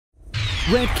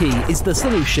Redkey is the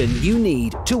solution you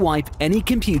need to wipe any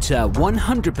computer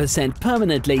 100%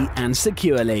 permanently and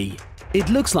securely. It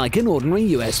looks like an ordinary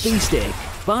USB stick,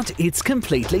 but it's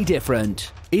completely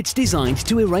different. It's designed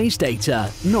to erase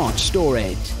data, not store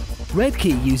it.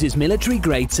 Redkey uses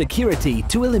military-grade security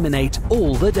to eliminate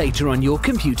all the data on your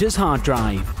computer's hard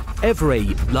drive. Every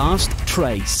last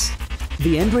trace.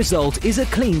 The end result is a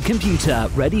clean computer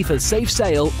ready for safe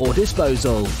sale or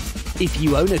disposal. If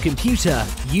you own a computer,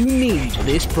 you need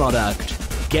this product.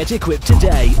 Get equipped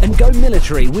today and go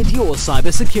military with your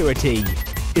cybersecurity.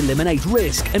 Eliminate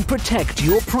risk and protect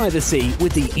your privacy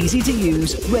with the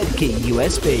easy-to-use Redkey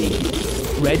USB.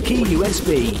 Redkey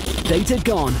USB, data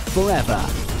gone forever.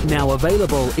 Now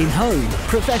available in home,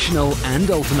 professional and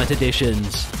ultimate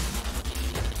editions.